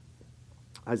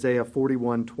Isaiah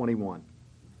 41:21.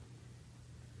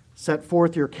 Set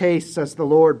forth your case, says the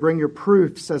Lord. Bring your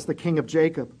proofs, says the King of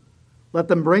Jacob. Let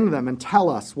them bring them and tell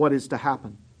us what is to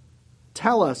happen.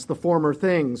 Tell us the former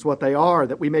things, what they are,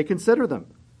 that we may consider them,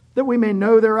 that we may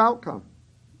know their outcome.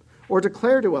 Or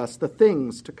declare to us the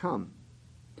things to come.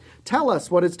 Tell us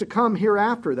what is to come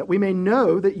hereafter, that we may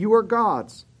know that you are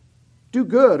gods. Do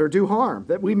good or do harm,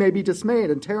 that we may be dismayed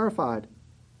and terrified.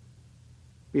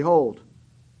 Behold,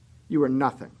 you are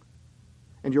nothing,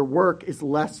 and your work is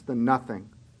less than nothing.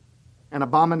 An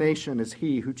abomination is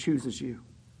he who chooses you.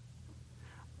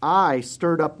 I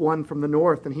stirred up one from the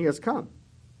north, and he has come.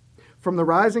 From the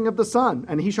rising of the sun,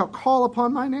 and he shall call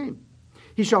upon my name.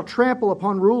 He shall trample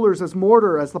upon rulers as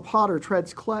mortar, as the potter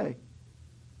treads clay.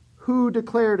 Who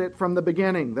declared it from the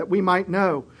beginning, that we might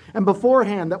know, and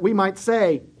beforehand that we might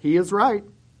say, he is right?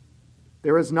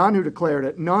 There is none who declared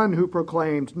it, none who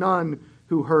proclaimed, none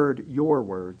who heard your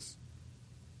words.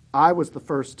 I was the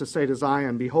first to say to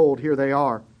Zion, behold, here they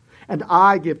are, and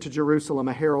I give to Jerusalem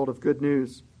a herald of good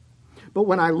news. But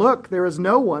when I look, there is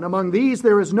no one. Among these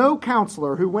there is no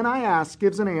counselor who, when I ask,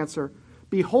 gives an answer.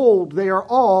 Behold, they are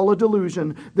all a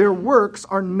delusion. Their works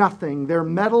are nothing. Their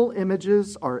metal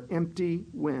images are empty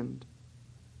wind.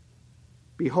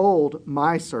 Behold,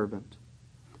 my servant,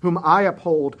 whom I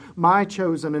uphold, my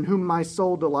chosen, in whom my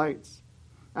soul delights.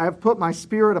 I have put my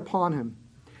spirit upon him.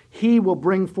 He will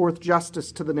bring forth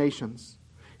justice to the nations.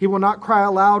 He will not cry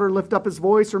aloud or lift up his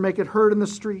voice or make it heard in the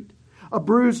street. A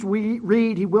bruised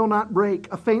reed he will not break.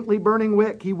 A faintly burning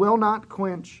wick he will not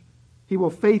quench. He will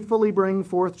faithfully bring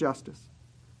forth justice.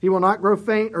 He will not grow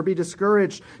faint or be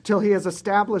discouraged till he has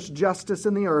established justice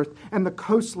in the earth, and the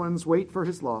coastlands wait for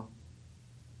his law.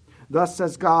 Thus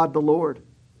says God the Lord,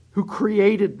 who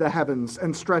created the heavens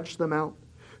and stretched them out,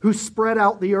 who spread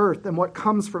out the earth and what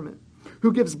comes from it,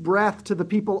 who gives breath to the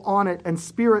people on it and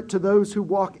spirit to those who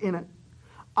walk in it.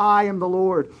 I am the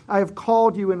Lord. I have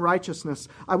called you in righteousness.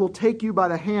 I will take you by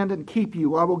the hand and keep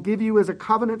you. I will give you as a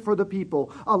covenant for the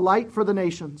people, a light for the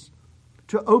nations,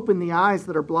 to open the eyes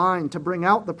that are blind, to bring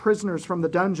out the prisoners from the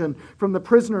dungeon, from the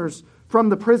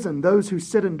prison, those who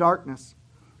sit in darkness.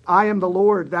 I am the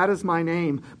Lord, that is my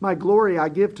name. My glory I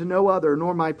give to no other,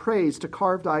 nor my praise to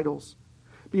carved idols.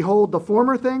 Behold, the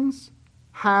former things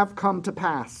have come to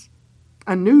pass,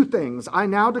 and new things I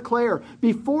now declare.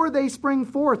 Before they spring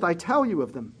forth, I tell you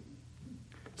of them.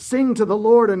 Sing to the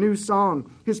Lord a new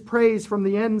song, his praise from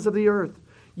the ends of the earth.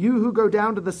 You who go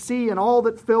down to the sea and all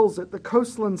that fills it, the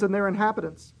coastlands and their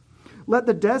inhabitants. Let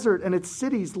the desert and its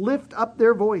cities lift up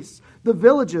their voice, the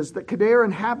villages that Kedar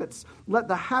inhabits. Let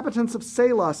the inhabitants of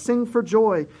Selah sing for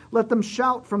joy. Let them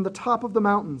shout from the top of the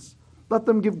mountains. Let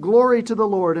them give glory to the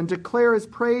Lord and declare his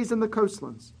praise in the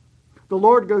coastlands. The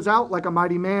Lord goes out like a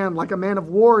mighty man, like a man of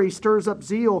war. He stirs up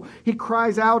zeal. He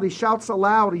cries out. He shouts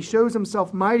aloud. He shows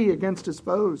himself mighty against his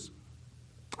foes.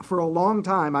 For a long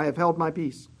time I have held my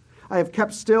peace. I have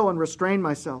kept still and restrained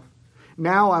myself.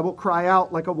 Now I will cry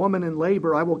out like a woman in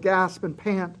labor. I will gasp and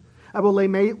pant. I will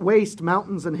lay waste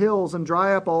mountains and hills and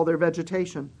dry up all their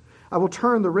vegetation. I will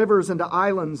turn the rivers into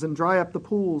islands and dry up the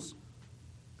pools.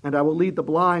 And I will lead the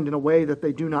blind in a way that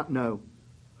they do not know.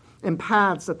 In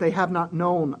paths that they have not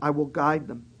known, I will guide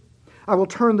them. I will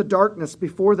turn the darkness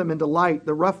before them into light,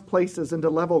 the rough places into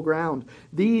level ground.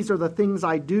 These are the things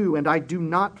I do, and I do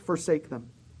not forsake them.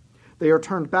 They are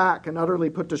turned back and utterly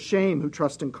put to shame who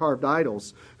trust in carved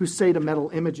idols, who say to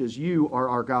metal images, you are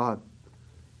our God.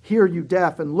 Hear, you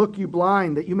deaf, and look, you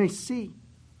blind, that you may see.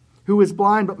 Who is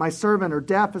blind but my servant, or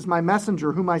deaf as my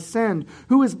messenger whom I send?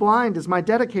 Who is blind as my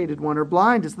dedicated one, or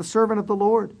blind as the servant of the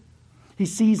Lord? He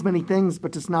sees many things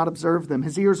but does not observe them.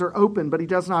 His ears are open, but he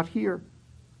does not hear.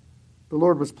 The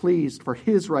Lord was pleased for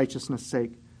his righteousness'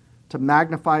 sake to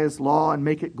magnify his law and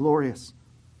make it glorious.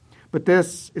 But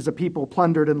this is a people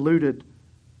plundered and looted.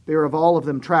 They are of all of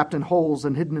them trapped in holes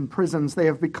and hidden in prisons. They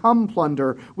have become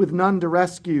plunder with none to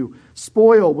rescue,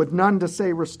 spoil with none to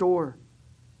say restore.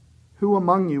 Who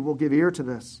among you will give ear to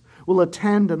this, will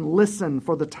attend and listen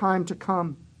for the time to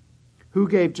come? Who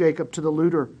gave Jacob to the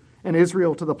looter and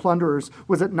Israel to the plunderers?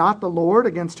 Was it not the Lord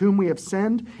against whom we have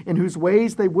sinned, in whose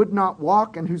ways they would not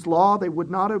walk, and whose law they would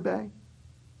not obey?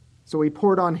 So he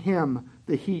poured on him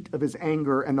the heat of his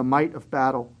anger and the might of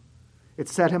battle. It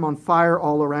set him on fire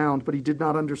all around, but he did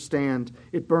not understand.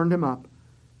 It burned him up,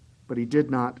 but he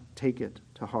did not take it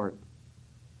to heart.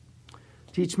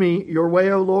 Teach me your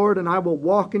way, O Lord, and I will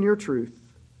walk in your truth.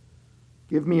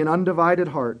 Give me an undivided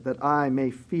heart that I may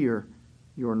fear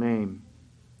your name.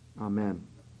 Amen.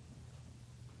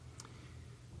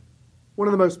 One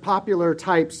of the most popular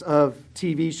types of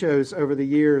TV shows over the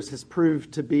years has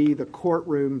proved to be the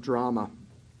courtroom drama.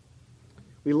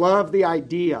 We love the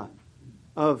idea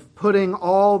of putting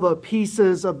all the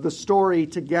pieces of the story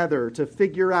together to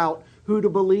figure out who to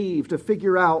believe, to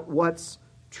figure out what's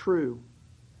true.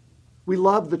 We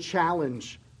love the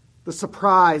challenge, the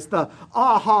surprise, the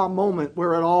aha moment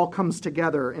where it all comes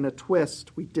together in a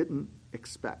twist we didn't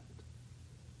expect.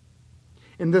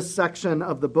 In this section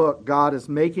of the book, God is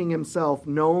making himself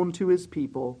known to his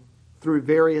people through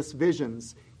various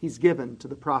visions he's given to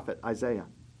the prophet Isaiah.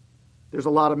 There's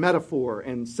a lot of metaphor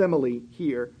and simile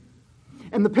here.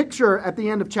 And the picture at the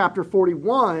end of chapter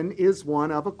 41 is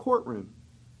one of a courtroom.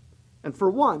 And for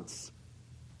once,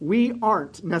 we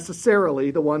aren't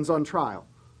necessarily the ones on trial.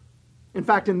 In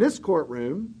fact, in this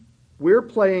courtroom, we're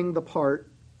playing the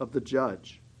part of the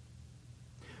judge.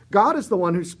 God is the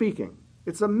one who's speaking.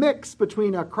 It's a mix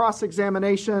between a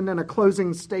cross-examination and a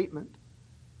closing statement.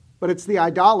 But it's the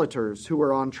idolaters who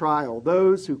are on trial,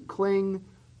 those who cling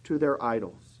to their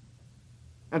idols.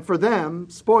 And for them,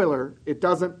 spoiler, it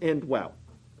doesn't end well.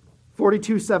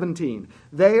 42:17,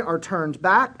 they are turned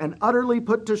back and utterly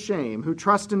put to shame who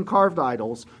trust in carved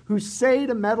idols, who say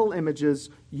to metal images,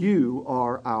 you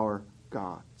are our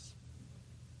gods.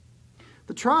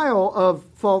 The trial of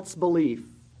false belief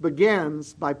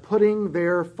begins by putting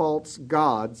their false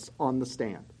gods on the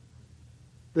stand.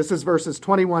 This is verses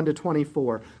 21 to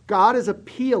 24. God is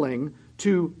appealing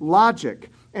to logic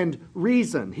and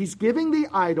reason. He's giving the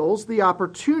idols the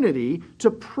opportunity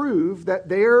to prove that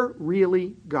they're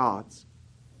really gods.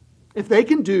 If they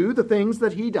can do the things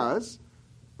that he does,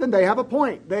 then they have a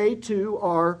point. They too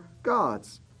are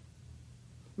gods.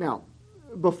 Now,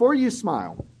 before you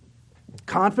smile,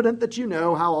 confident that you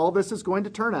know how all this is going to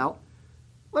turn out,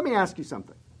 let me ask you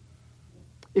something.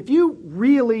 If you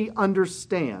really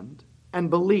understand and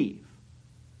believe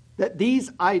that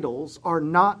these idols are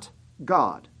not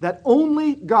God, that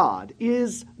only God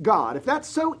is God, if that's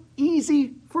so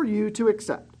easy for you to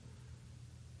accept,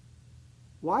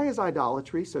 why is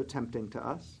idolatry so tempting to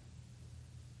us?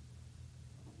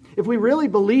 If we really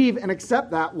believe and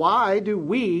accept that, why do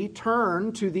we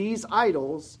turn to these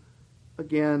idols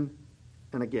again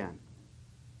and again?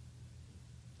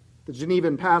 The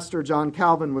Genevan pastor John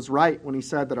Calvin was right when he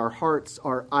said that our hearts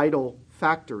are idol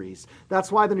factories.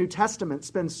 That's why the New Testament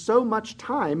spends so much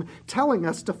time telling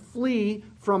us to flee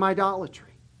from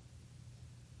idolatry.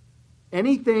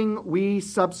 Anything we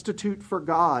substitute for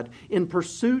God in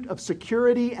pursuit of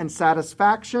security and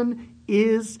satisfaction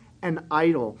is an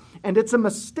idol. And it's a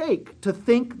mistake to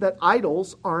think that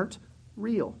idols aren't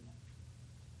real.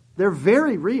 They're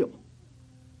very real.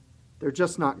 They're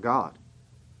just not God.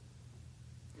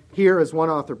 Here, as one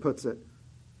author puts it,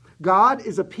 God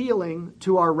is appealing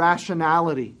to our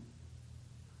rationality.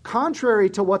 Contrary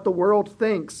to what the world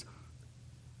thinks,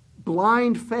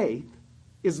 blind faith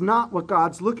is not what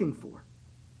God's looking for.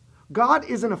 God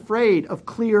isn't afraid of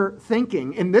clear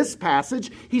thinking. In this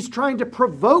passage, he's trying to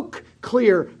provoke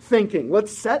clear thinking.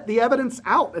 Let's set the evidence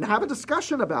out and have a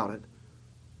discussion about it.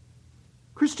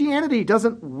 Christianity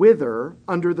doesn't wither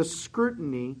under the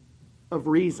scrutiny of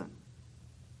reason.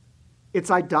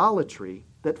 It's idolatry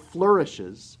that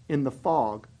flourishes in the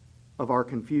fog of our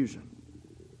confusion.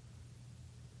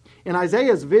 In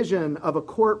Isaiah's vision of a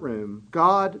courtroom,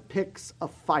 God picks a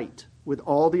fight with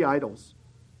all the idols.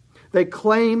 They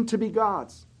claim to be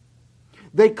gods.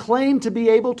 They claim to be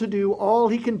able to do all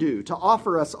he can do, to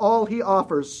offer us all he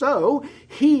offers. So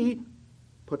he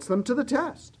puts them to the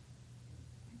test.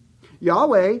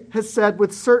 Yahweh has said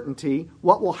with certainty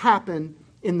what will happen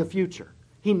in the future.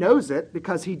 He knows it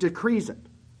because he decrees it.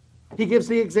 He gives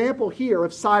the example here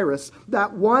of Cyrus,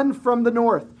 that one from the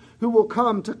north who will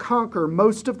come to conquer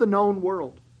most of the known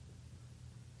world.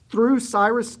 Through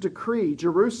Cyrus' decree,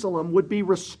 Jerusalem would be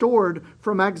restored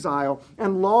from exile.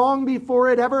 And long before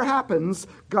it ever happens,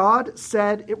 God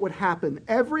said it would happen.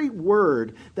 Every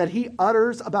word that he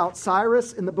utters about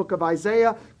Cyrus in the book of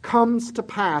Isaiah comes to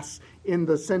pass in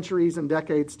the centuries and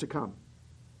decades to come.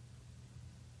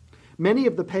 Many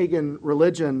of the pagan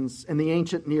religions in the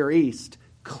ancient Near East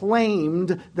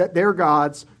claimed that their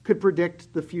gods could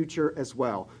predict the future as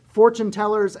well. Fortune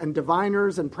tellers and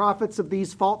diviners and prophets of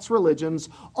these false religions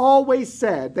always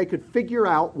said they could figure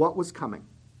out what was coming.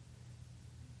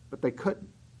 But they couldn't.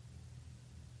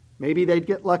 Maybe they'd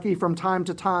get lucky from time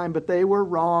to time, but they were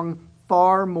wrong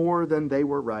far more than they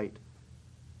were right.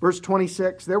 Verse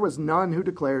 26, there was none who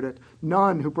declared it,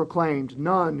 none who proclaimed,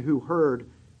 none who heard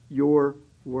your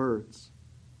words.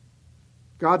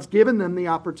 God's given them the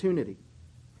opportunity.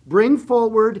 Bring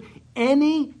forward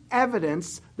any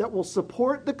evidence that will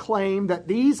support the claim that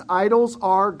these idols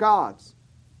are gods.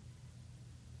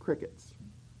 Crickets.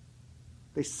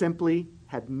 They simply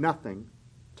had nothing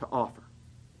to offer.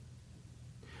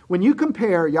 When you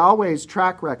compare Yahweh's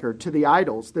track record to the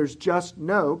idols, there's just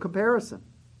no comparison.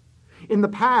 In the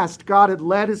past, God had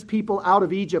led his people out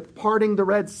of Egypt, parting the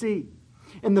Red Sea.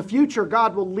 In the future,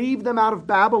 God will leave them out of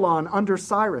Babylon under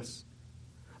Cyrus.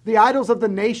 The idols of the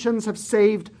nations have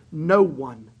saved no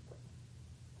one.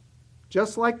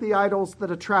 Just like the idols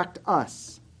that attract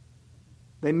us,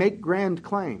 they make grand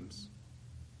claims.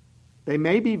 They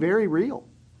may be very real,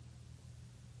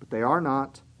 but they are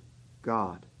not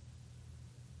God.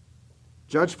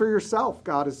 Judge for yourself,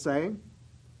 God is saying.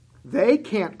 They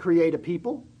can't create a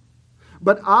people,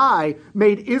 but I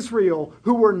made Israel,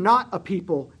 who were not a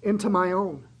people, into my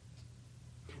own.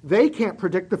 They can't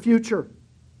predict the future,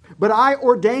 but I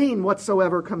ordain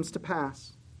whatsoever comes to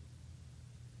pass.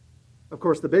 Of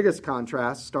course, the biggest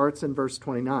contrast starts in verse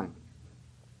 29.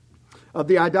 Of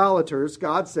the idolaters,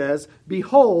 God says,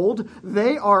 "Behold,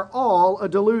 they are all a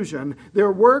delusion.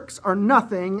 Their works are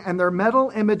nothing, and their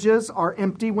metal images are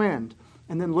empty wind."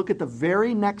 And then look at the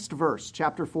very next verse,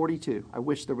 chapter 42. I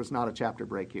wish there was not a chapter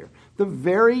break here. The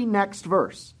very next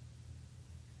verse.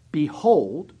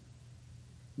 "Behold,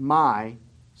 my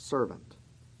servant."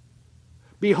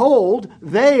 Behold,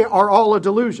 they are all a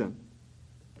delusion.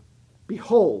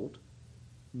 Behold,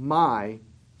 my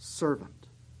servant.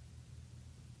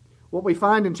 What we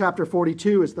find in chapter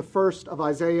 42 is the first of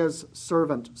Isaiah's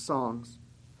servant songs.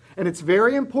 And it's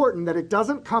very important that it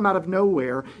doesn't come out of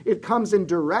nowhere. It comes in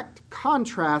direct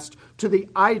contrast to the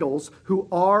idols who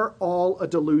are all a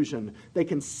delusion. They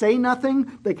can say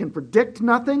nothing, they can predict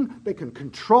nothing, they can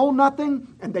control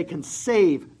nothing, and they can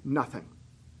save nothing.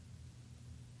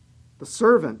 The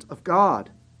servant of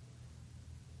God,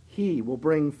 he will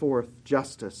bring forth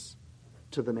justice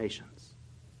to the nations.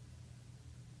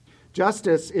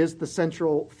 Justice is the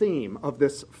central theme of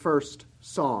this first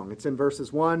song. It's in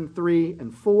verses 1, 3,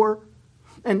 and 4.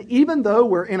 And even though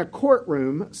we're in a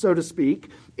courtroom, so to speak,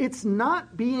 it's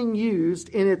not being used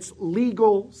in its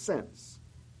legal sense.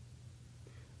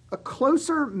 A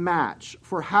closer match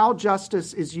for how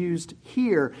justice is used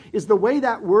here is the way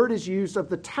that word is used of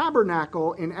the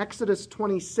tabernacle in Exodus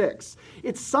 26.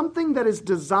 It's something that is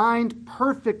designed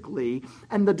perfectly,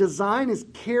 and the design is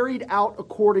carried out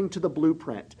according to the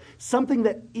blueprint. Something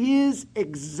that is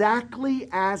exactly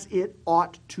as it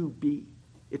ought to be.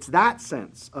 It's that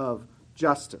sense of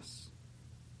justice.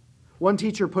 One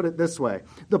teacher put it this way: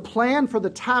 the plan for the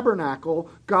tabernacle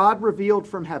God revealed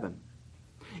from heaven.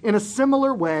 In a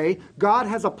similar way, God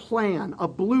has a plan, a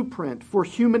blueprint for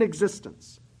human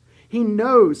existence. He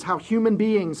knows how human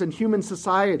beings and human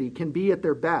society can be at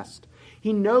their best.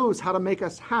 He knows how to make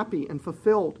us happy and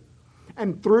fulfilled.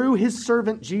 And through his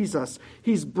servant Jesus,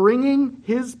 he's bringing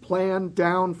his plan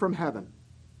down from heaven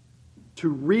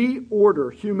to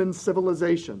reorder human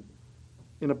civilization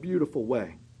in a beautiful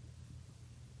way.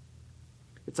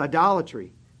 It's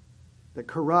idolatry that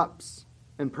corrupts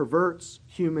and perverts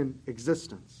human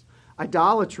existence.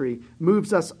 Idolatry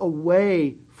moves us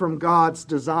away from God's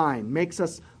design, makes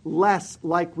us less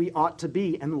like we ought to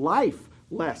be, and life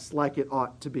less like it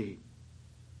ought to be.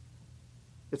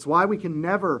 It's why we can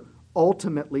never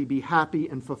ultimately be happy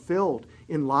and fulfilled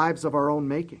in lives of our own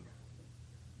making.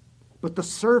 But the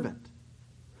servant,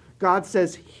 God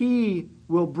says he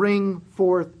will bring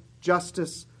forth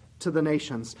justice to the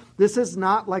nations. This is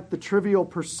not like the trivial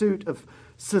pursuit of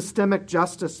systemic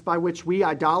justice by which we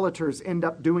idolaters end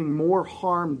up doing more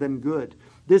harm than good.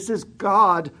 This is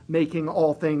God making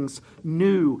all things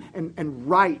new and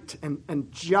right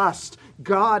and just.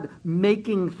 God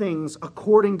making things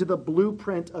according to the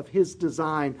blueprint of his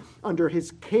design. Under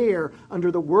his care, under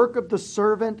the work of the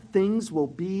servant, things will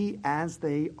be as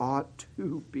they ought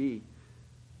to be.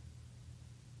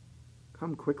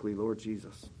 Come quickly, Lord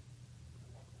Jesus.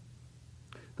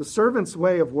 The servant's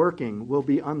way of working will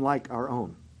be unlike our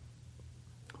own.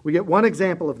 We get one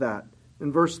example of that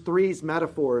in verse 3's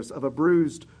metaphors of a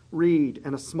bruised reed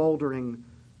and a smoldering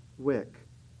wick.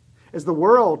 As the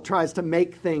world tries to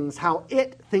make things how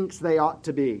it thinks they ought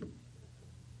to be,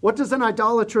 what does an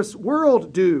idolatrous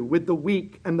world do with the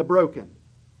weak and the broken?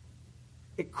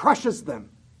 It crushes them.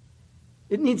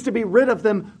 It needs to be rid of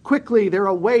them quickly. They're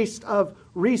a waste of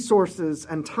resources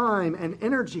and time and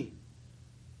energy.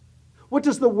 What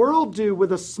does the world do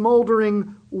with a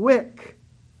smoldering wick?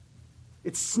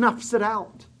 It snuffs it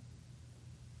out.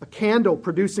 A candle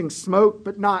producing smoke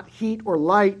but not heat or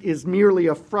light is merely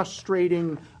a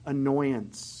frustrating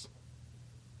annoyance.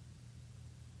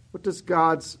 What does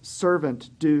God's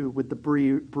servant do with the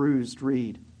bruised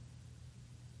reed?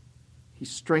 He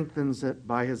strengthens it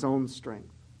by his own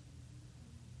strength.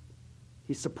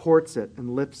 He supports it and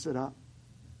lifts it up.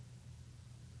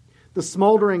 The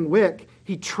smoldering wick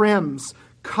he trims,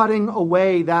 cutting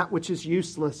away that which is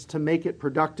useless to make it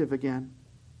productive again.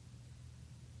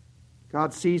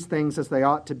 God sees things as they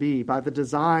ought to be by the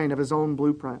design of his own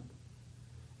blueprint.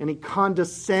 And he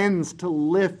condescends to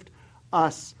lift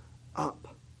us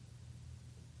up.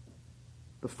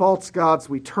 The false gods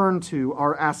we turn to,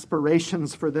 our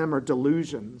aspirations for them are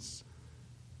delusions.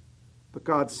 But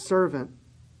God's servant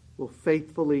will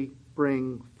faithfully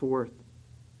bring forth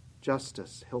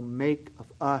justice. He'll make of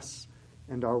us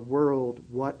and our world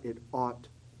what it ought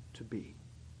to be.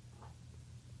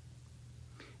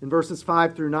 In verses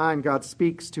 5 through 9, God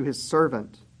speaks to his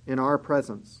servant in our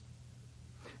presence.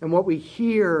 And what we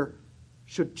hear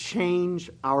should change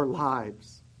our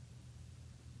lives.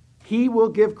 He will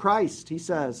give Christ, he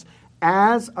says,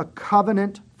 as a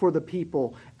covenant for the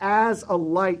people, as a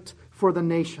light for the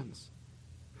nations.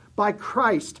 By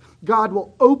Christ, God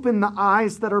will open the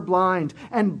eyes that are blind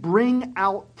and bring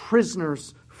out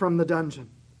prisoners from the dungeon.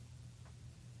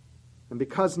 And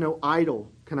because no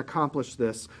idol can accomplish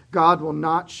this, God will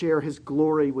not share his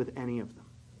glory with any of them.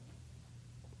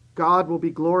 God will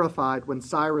be glorified when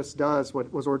Cyrus does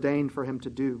what was ordained for him to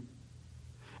do.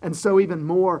 And so even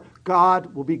more,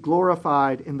 God will be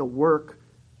glorified in the work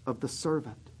of the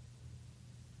servant.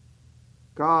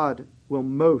 God will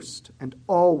most and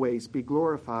always be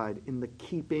glorified in the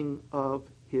keeping of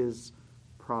his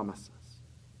promises.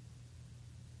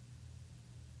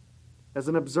 As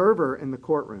an observer in the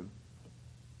courtroom,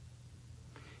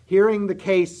 hearing the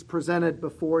case presented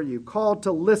before you, called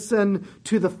to listen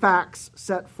to the facts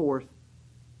set forth,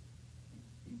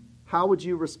 how would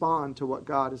you respond to what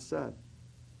God has said?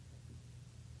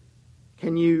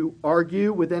 Can you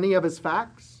argue with any of his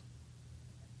facts?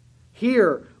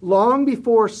 Here, long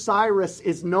before Cyrus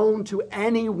is known to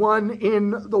anyone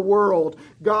in the world,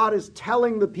 God is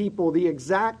telling the people the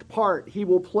exact part he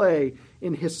will play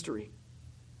in history.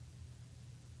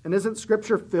 And isn't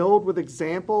Scripture filled with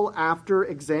example after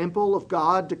example of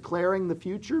God declaring the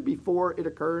future before it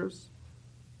occurs?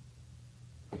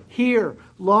 Here,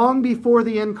 long before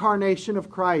the incarnation of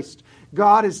Christ,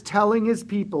 God is telling his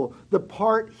people the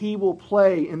part he will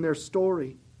play in their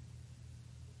story.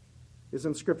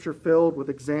 Isn't Scripture filled with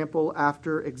example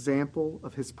after example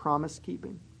of his promise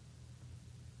keeping?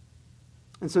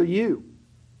 And so you,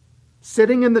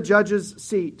 sitting in the judge's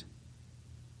seat,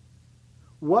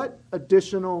 what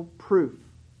additional proof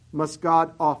must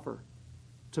God offer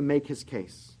to make his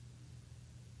case?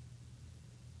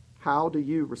 How do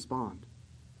you respond?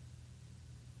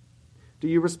 Do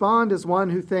you respond as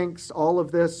one who thinks all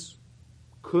of this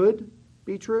could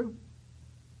be true?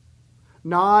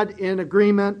 Nod in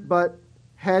agreement, but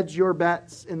hedge your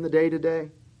bets in the day-to-day?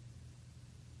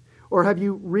 Or have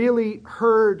you really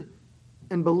heard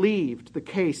and believed the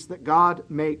case that God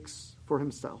makes for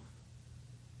himself?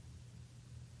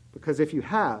 Because if you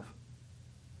have,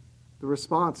 the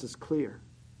response is clear.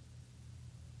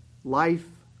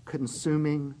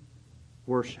 Life-consuming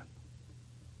worship.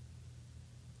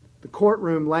 The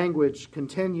courtroom language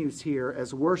continues here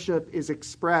as worship is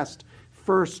expressed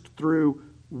first through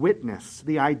witness,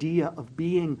 the idea of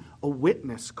being a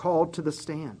witness called to the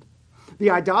stand. The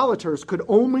idolaters could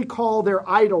only call their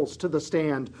idols to the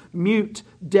stand, mute,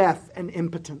 deaf, and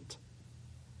impotent.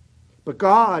 But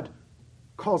God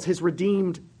calls his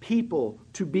redeemed people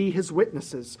to be his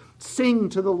witnesses. Sing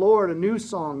to the Lord a new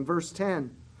song, verse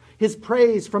 10. His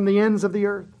praise from the ends of the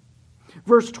earth.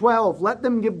 Verse 12, let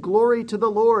them give glory to the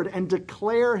Lord and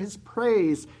declare his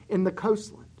praise in the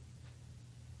coastland.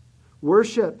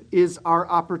 Worship is our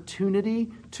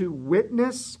opportunity to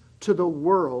witness to the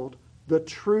world the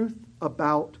truth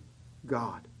about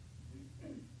God.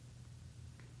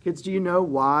 Kids, do you know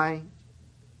why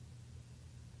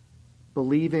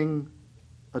believing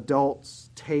adults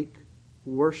take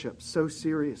worship so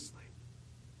seriously?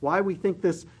 Why we think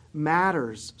this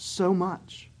matters so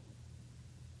much?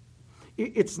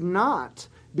 It's not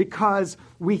because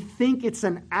we think it's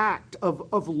an act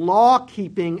of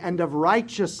law-keeping and of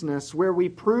righteousness where we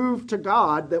prove to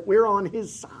God that we're on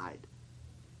his side.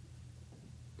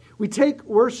 We take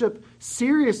worship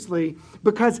seriously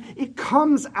because it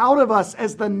comes out of us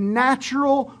as the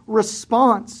natural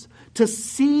response to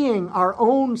seeing our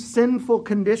own sinful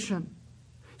condition,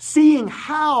 seeing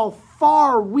how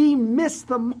far we miss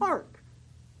the mark,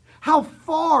 how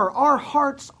far our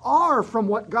hearts are from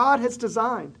what God has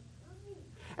designed,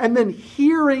 and then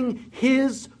hearing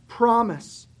his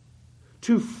promise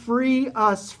to free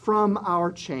us from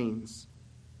our chains,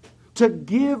 to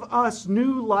give us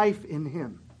new life in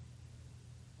him,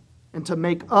 and to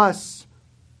make us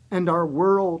and our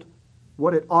world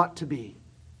what it ought to be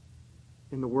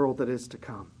in the world that is to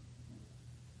come.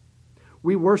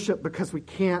 We worship because we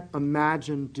can't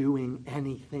imagine doing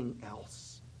anything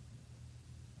else.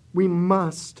 We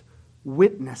must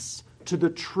witness to the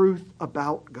truth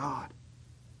about God.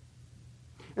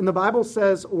 And the Bible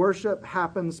says worship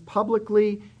happens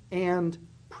publicly and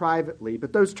privately,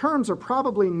 but those terms are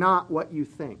probably not what you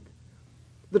think.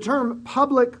 The term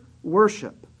public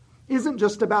worship isn't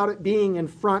just about it being in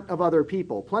front of other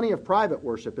people. Plenty of private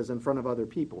worship is in front of other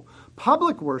people.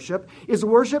 Public worship is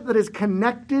worship that is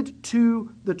connected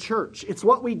to the church. It's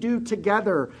what we do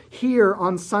together here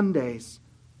on Sundays.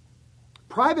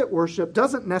 Private worship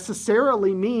doesn't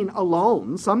necessarily mean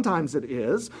alone. Sometimes it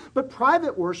is. But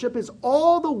private worship is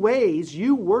all the ways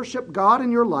you worship God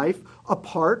in your life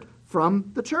apart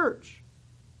from the church.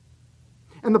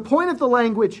 And the point of the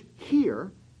language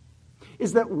here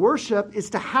is that worship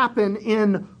is to happen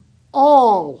in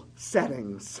all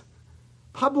settings,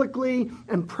 publicly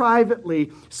and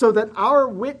privately, so that our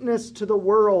witness to the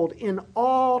world in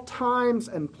all times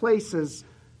and places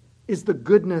is the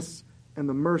goodness and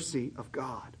the mercy of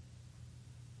God.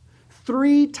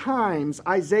 3 times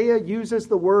Isaiah uses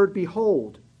the word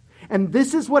behold. And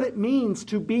this is what it means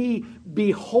to be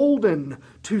beholden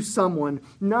to someone,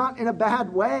 not in a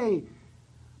bad way,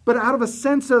 but out of a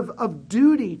sense of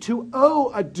duty, to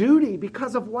owe a duty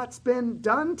because of what's been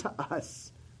done to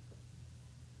us.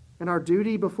 And our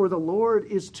duty before the Lord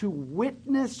is to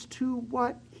witness to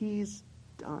what He's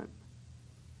done.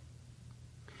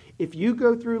 If you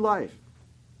go through life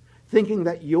thinking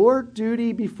that your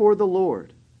duty before the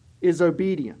Lord is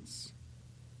obedience,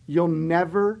 you'll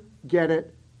never get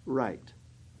it right.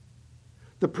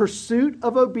 The pursuit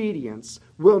of obedience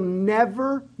will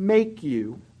never make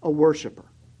you a worshiper.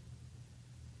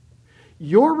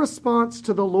 Your response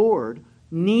to the Lord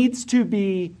needs to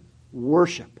be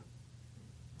worship.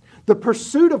 The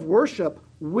pursuit of worship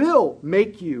will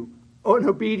make you an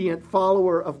obedient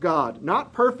follower of God.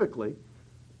 Not perfectly,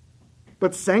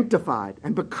 but sanctified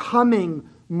and becoming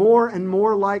more and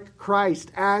more like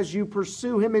Christ as you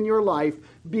pursue Him in your life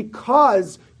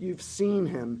because you've seen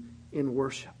Him in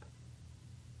worship.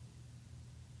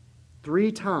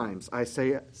 3 times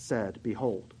Isaiah said,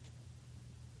 behold.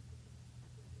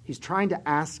 He's trying to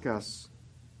ask us,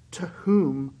 to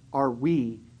whom are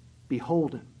we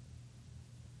beholden?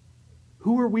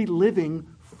 Who are we living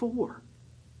for?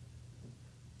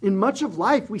 In much of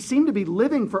life, we seem to be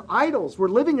living for idols. We're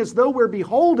living as though we're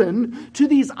beholden to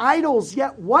these idols,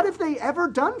 yet what have they ever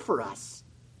done for us?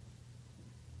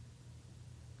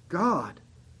 God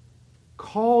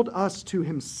called us to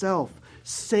Himself,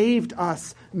 saved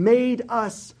us, made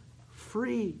us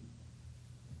free.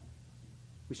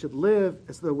 We should live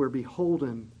as though we're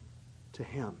beholden to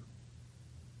Him.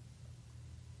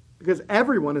 Because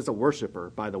everyone is a worshiper,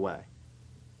 by the way.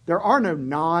 There are no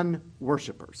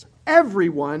non-worshipers.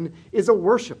 Everyone is a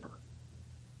worshiper.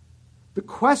 The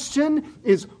question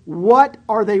is, what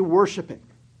are they worshiping?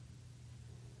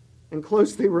 And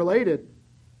closely related,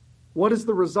 what is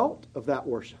the result of that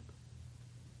worship?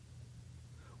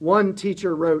 One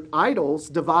teacher wrote, idols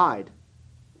divide.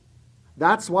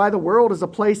 That's why the world is a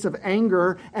place of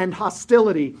anger and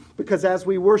hostility, because as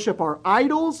we worship our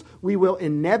idols, we will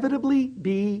inevitably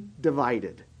be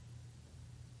divided.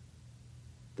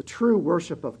 The true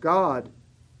worship of God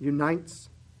unites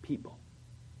people.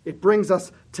 It brings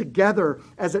us together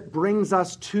as it brings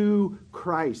us to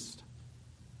Christ.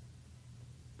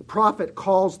 The prophet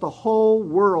calls the whole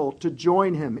world to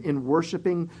join him in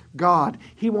worshiping God.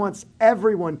 He wants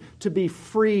everyone to be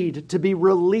freed, to be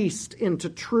released into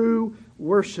true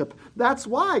worship. That's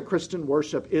why Christian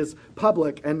worship is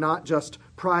public and not just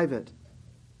private.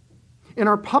 In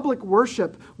our public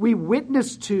worship, we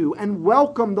witness to and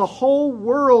welcome the whole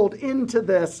world into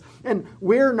this. And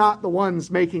we're not the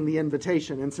ones making the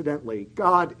invitation, incidentally.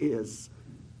 God is.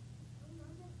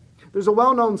 There's a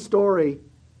well-known story.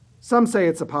 Some say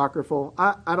it's apocryphal.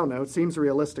 I don't know. It seems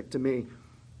realistic to me.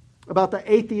 About the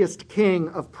atheist king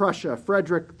of Prussia,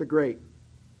 Frederick the Great.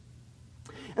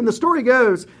 And the story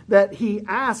goes that he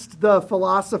asked the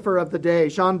philosopher of the day,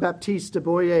 Jean-Baptiste de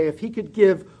Boyer, if he could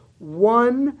give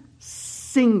one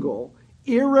single,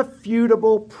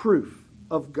 irrefutable proof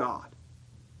of God.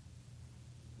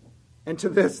 And to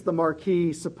this, the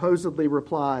Marquis supposedly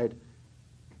replied,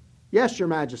 "Yes, Your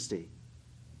Majesty,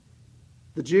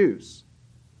 the Jews."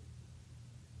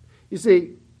 You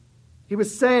see, he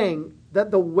was saying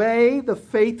that the way the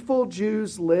faithful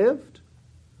Jews lived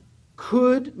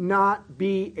could not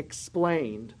be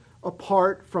explained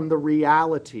apart from the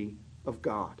reality of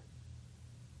God.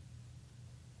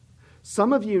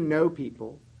 Some of you know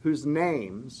people whose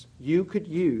names you could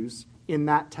use in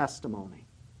that testimony.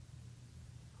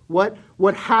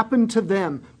 what happened to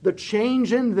them, the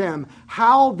change in them,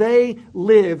 how they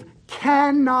live,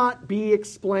 cannot be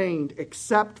explained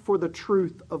except for the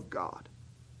truth of God.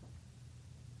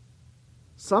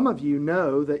 Some of you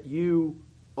know that you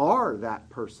are that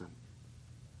person.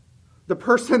 The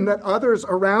person that others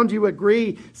around you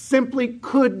agree simply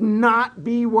could not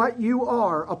be what you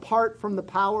are apart from the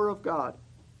power of God.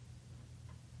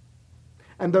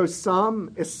 And though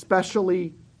some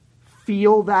especially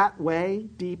feel that way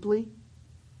deeply,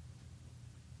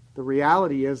 the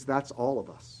reality is that's all of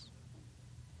us.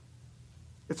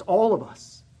 It's all of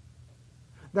us.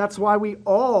 That's why we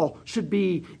all should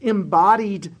be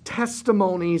embodied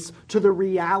testimonies to the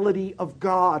reality of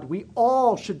God. We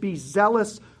all should be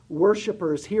zealous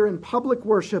worshipers here in public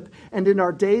worship and in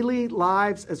our daily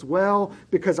lives as well,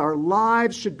 because our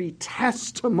lives should be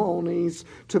testimonies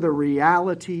to the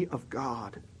reality of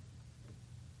God.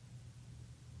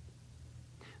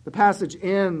 The passage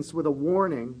ends with a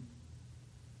warning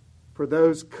for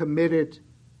those committed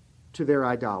to their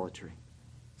idolatry.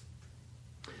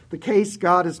 The case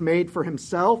God has made for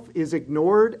himself is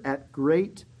ignored at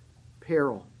great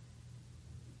peril.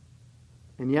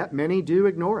 And yet many do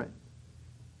ignore it.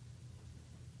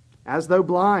 As though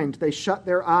blind, they shut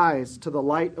their eyes to the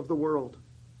light of the world.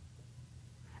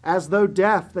 As though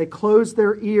deaf, they close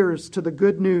their ears to the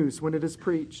good news when it is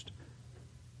preached.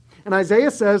 And Isaiah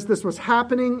says this was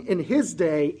happening in his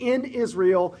day in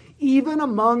Israel, even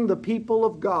among the people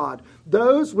of God.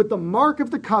 Those with the mark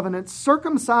of the covenant,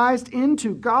 circumcised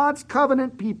into God's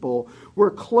covenant people,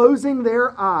 were closing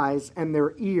their eyes and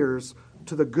their ears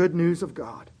to the good news of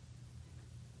God.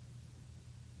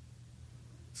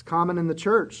 It's common in the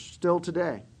church still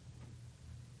today.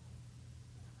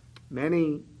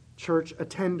 Many church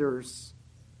attenders,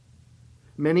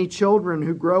 many children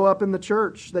who grow up in the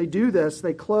church, they do this.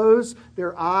 They close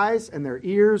their eyes and their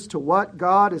ears to what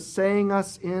God is saying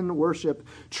us in worship,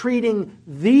 treating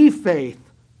the faith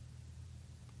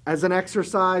as an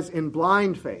exercise in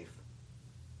blind faith,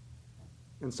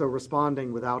 and so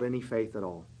responding without any faith at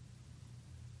all.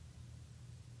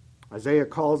 Isaiah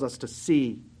calls us to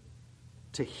see,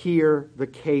 to hear the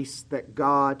case that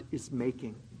God is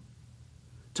making,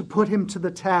 to put him to the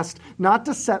test, not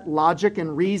to set logic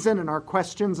and reason and our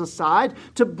questions aside,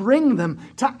 to bring them,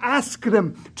 to ask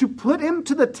them, to put him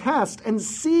to the test and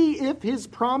see if his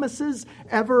promises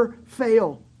ever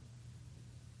fail.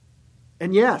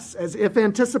 And yes, as if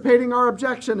anticipating our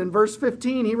objection, in verse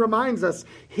 15, he reminds us,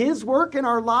 his work in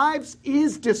our lives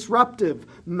is disruptive.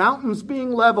 Mountains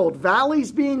being leveled,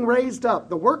 valleys being raised up.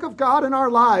 The work of God in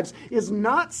our lives is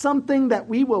not something that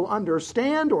we will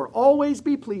understand or always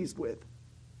be pleased with.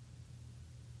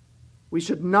 We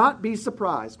should not be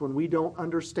surprised when we don't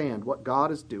understand what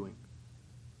God is doing.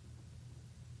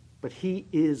 But he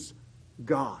is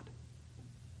God.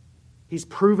 He's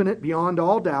proven it beyond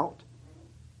all doubt,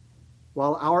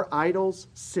 while our idols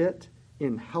sit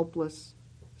in helpless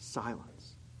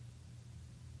silence.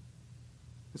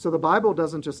 So the Bible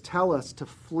doesn't just tell us to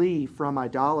flee from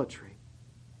idolatry.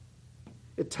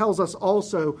 It tells us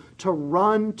also to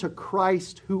run to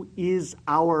Christ, who is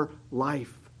our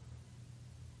life.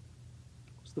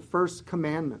 It's the first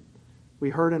commandment we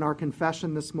heard in our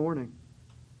confession this morning.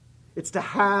 It's to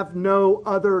have no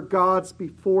other gods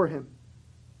before him.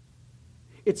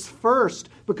 It's first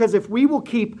because if we will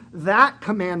keep that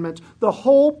commandment, the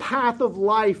whole path of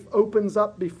life opens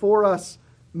up before us,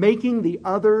 making the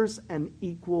others an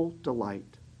equal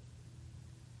delight.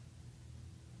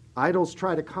 Idols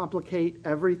try to complicate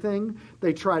everything.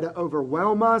 They try to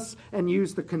overwhelm us and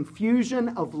use the confusion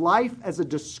of life as a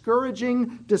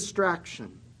discouraging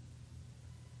distraction.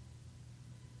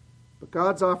 But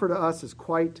God's offer to us is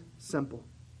quite simple.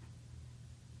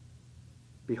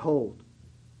 Behold,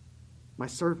 my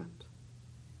servant.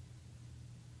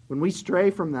 When we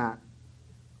stray from that,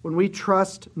 when we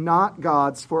trust not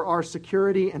God's for our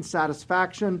security and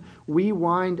satisfaction, we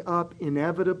wind up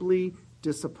inevitably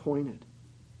disappointed.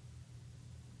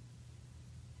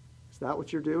 Is that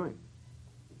what you're doing?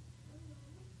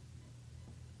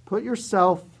 Put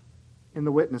yourself in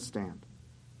the witness stand.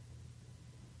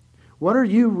 What are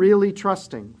you really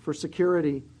trusting for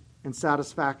security and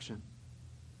satisfaction?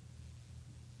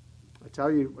 I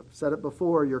tell you, I've said it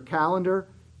before, your calendar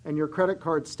and your credit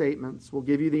card statements will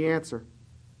give you the answer.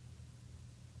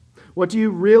 What do you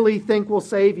really think will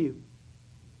save you?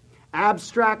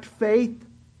 Abstract faith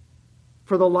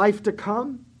for the life to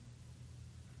come?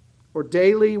 Or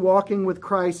daily walking with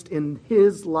Christ in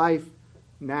his life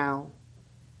now?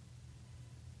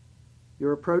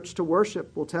 Your approach to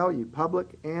worship will tell you, public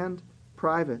and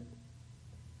private.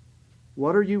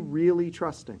 What are you really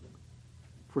trusting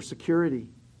for security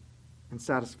and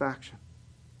satisfaction.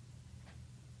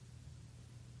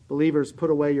 Believers, put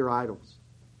away your idols.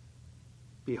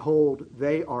 Behold,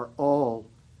 they are all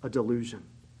a delusion.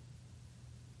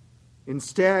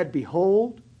 Instead,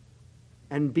 behold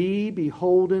and be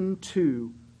beholden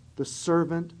to the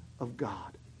servant of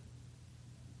God.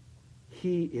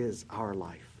 He is our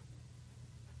life.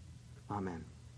 Amen.